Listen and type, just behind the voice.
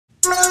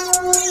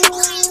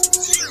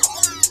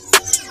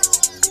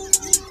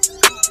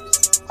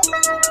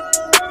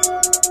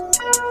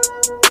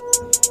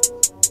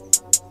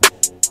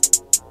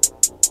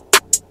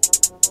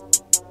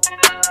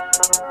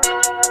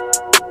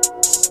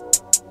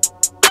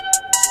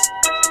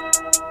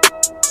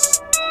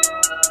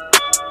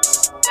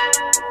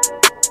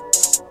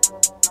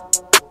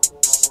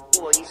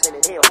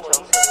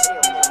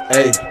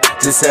Ayy,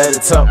 just had a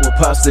talk with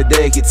Pops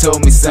today. He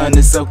told me, son,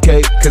 it's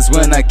okay, cause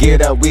when I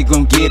get out, we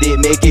gon' get it,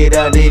 make it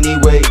out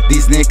anyway.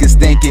 These niggas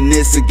thinking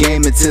it's a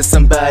game until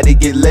somebody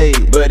get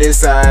laid, but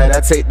it's alright,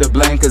 I take the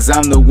blame cause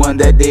I'm the one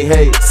that they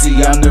hate.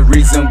 See, I'm the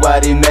reason why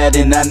they mad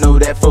and I know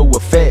that for a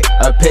fact.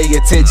 I pay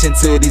attention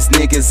to these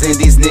niggas and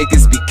these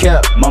niggas be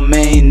kept. My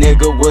main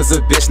nigga was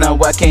a bitch, now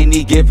why can't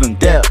he give him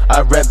depth?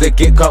 I'd rather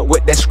get caught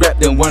with that scrap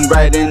than one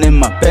riding in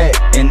my back.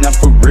 And I'm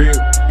for real,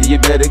 you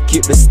better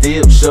keep it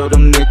still. Show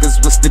them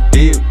niggas what's the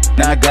deal.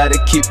 Now I gotta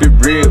keep it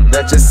real,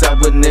 that's just how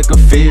a nigga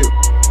feel.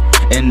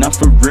 And I'm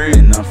for real,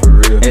 and I'm for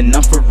real, and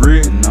I'm for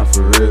real, and I'm for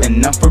real,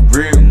 and I'm for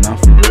real, and I'm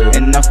for real,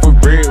 and I'm for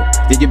real.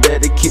 Yeah, you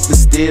better keep it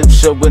still,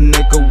 show a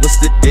nigga what's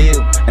the deal.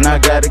 And I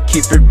gotta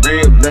keep it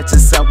real, that's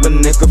just how a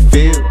nigga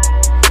feel.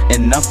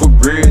 And I'm for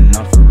real, and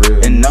I'm for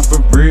real, and I'm for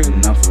real,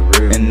 and I'm for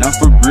real, and I'm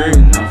for real,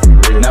 and I'm for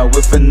real. Now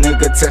if a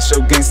nigga test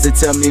your gangster,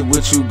 tell me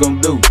what you gon'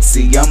 do.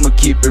 See, I'ma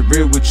keep it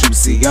real with you,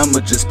 see, I'ma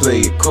just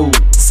play it cool.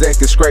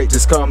 Second straight,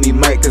 just call me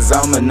Mike, cause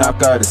I'ma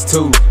knock out his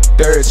tooth.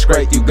 Third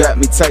straight, you got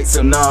me tight,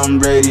 so now I'm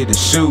ready to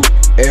shoot.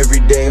 Every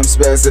day I'm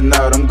spazzing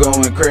out, I'm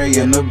going crazy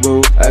in the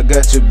booth. I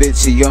got your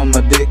bitch, she on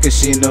my dick, cause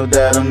she know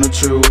that I'm the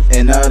truth.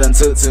 And I done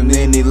took too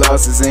many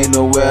losses, ain't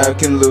no way I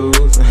can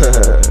lose.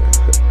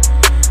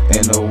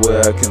 Ain't no way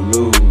I can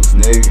lose,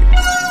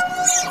 nigga.